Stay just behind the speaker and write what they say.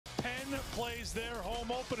plays their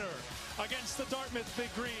home opener against the Dartmouth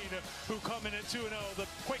Big Green, who come in at 2-0. The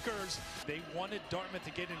Quakers, they wanted Dartmouth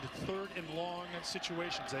to get into third and long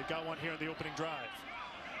situations. They've got one here in the opening drive.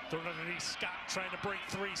 Thrown underneath, Scott trying to break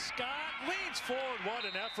three. Scott leans forward. What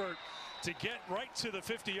an effort to get right to the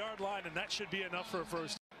 50-yard line, and that should be enough for a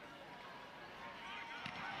first.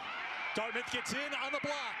 Dartmouth gets in on the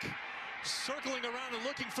block. Circling around and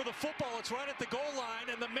looking for the football. It's right at the goal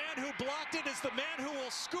line, and the man who blocked it is the man who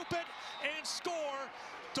will scoop it and score.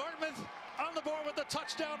 Dartmouth on the board with the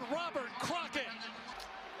touchdown, Robert Crockett.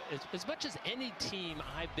 As much as any team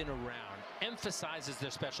I've been around emphasizes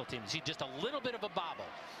their special teams, see just a little bit of a bobble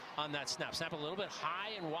on that snap. Snap a little bit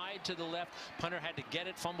high and wide to the left. Punter had to get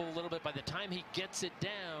it, fumble a little bit. By the time he gets it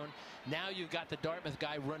down, now you've got the Dartmouth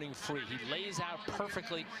guy running free. He lays out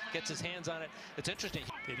perfectly, gets his hands on it. It's interesting.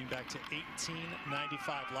 Dating back to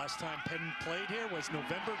 1895. Last time Penn played here was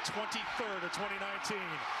November 23rd of 2019.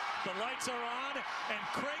 The lights are on, and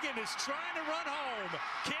Cragen is trying to run home.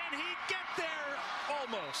 Can he get there?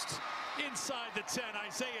 Almost inside the 10.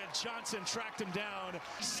 Isaiah Johnson tracked him down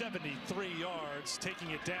 73 yards,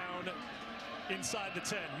 taking it down inside the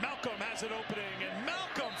 10. Malcolm has an opening, and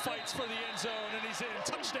Malcolm fights for the end zone, and he's in.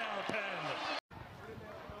 Touchdown, Penn.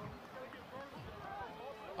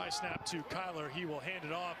 High snap to Kyler. He will hand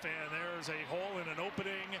it off, and there's a hole in an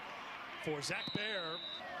opening for Zach Bear.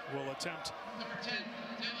 Will attempt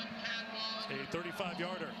a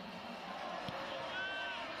 35-yarder.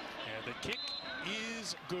 And the kick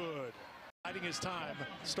is good. Biding his time,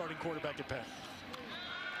 starting quarterback at Penn.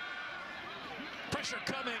 Pressure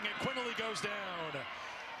coming, and Quinley goes down.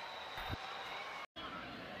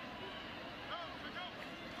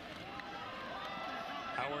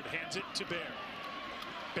 Howard hands it to Bear.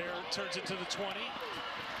 Bear turns it to the 20.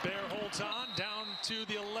 Bear holds on down to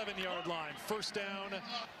the 11-yard line. First down,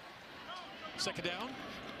 second down.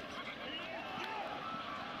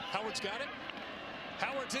 Howard's got it.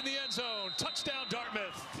 Howard's in the end zone. Touchdown,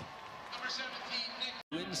 Dartmouth. Number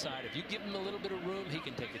 17, inside, if you give him a little bit of room, he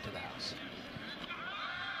can take it to the house.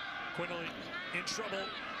 Quinley in trouble.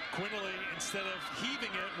 Quinley, instead of heaving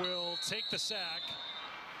it, will take the sack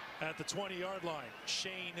at the 20-yard line.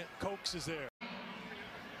 Shane Cokes is there.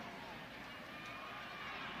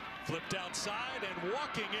 Flipped outside and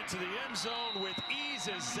walking into the end zone with ease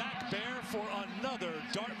is Zach Bear for another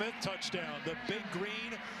Dartmouth touchdown. The Big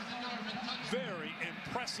Green, very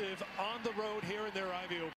impressive on the road here in their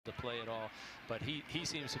Ivy Open. To play it all, but he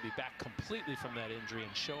seems to be back completely from that injury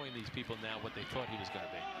and showing these people now what they thought he was going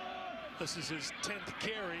to be. This is his 10th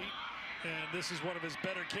carry, and this is one of his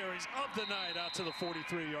better carries of the night out to the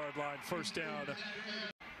 43-yard line. First down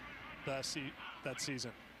that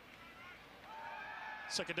season.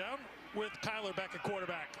 Second down with Kyler back at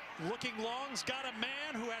quarterback. Looking long's got a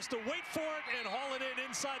man who has to wait for it and haul it in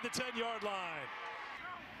inside the 10-yard line.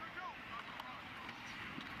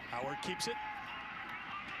 Howard keeps it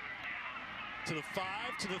to the 5,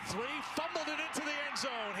 to the 3, fumbled it into the end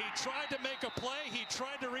zone. He tried to make a play. He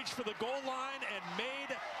tried to reach for the goal line and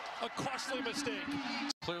made a costly mistake.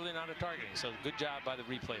 Clearly not a targeting, so good job by the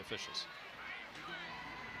replay officials.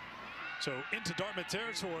 So into Dartmouth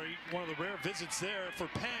territory, one of the rare visits there for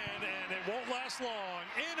Penn, and it won't last long.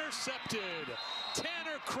 Intercepted.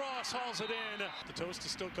 Tanner Cross hauls it in. The Toast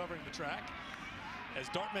is still covering the track. As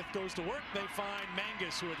Dartmouth goes to work, they find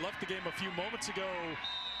Mangus, who had left the game a few moments ago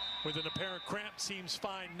with an apparent cramp. Seems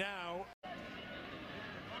fine now.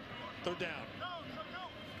 Third down.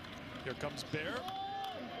 Here comes Bear.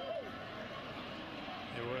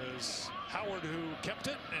 It was Howard who kept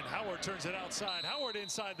it, and Howard turns it outside. Howard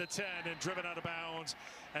inside the 10 and driven out of bounds,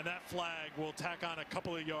 and that flag will tack on a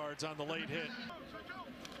couple of yards on the late hit.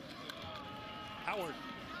 Howard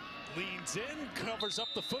leans in, covers up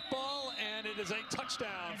the football, and it is a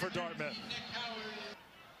touchdown for Dartmouth.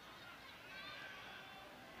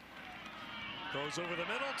 Goes over the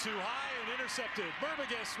middle, too high, and intercepted.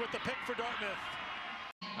 Burbagus with the pick for Dartmouth.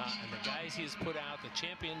 And the guys he's put out, the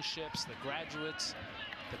championships, the graduates,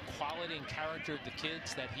 the quality and character of the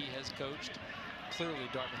kids that he has coached, clearly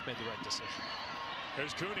Dartmouth made the right decision.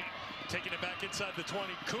 There's Cooney taking it back inside the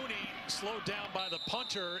 20. Cooney slowed down by the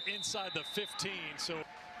punter inside the 15.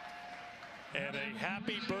 And a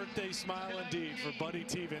happy birthday smile indeed for Buddy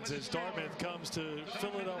Tevens as Dartmouth comes to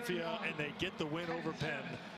Philadelphia and they get the win over Penn.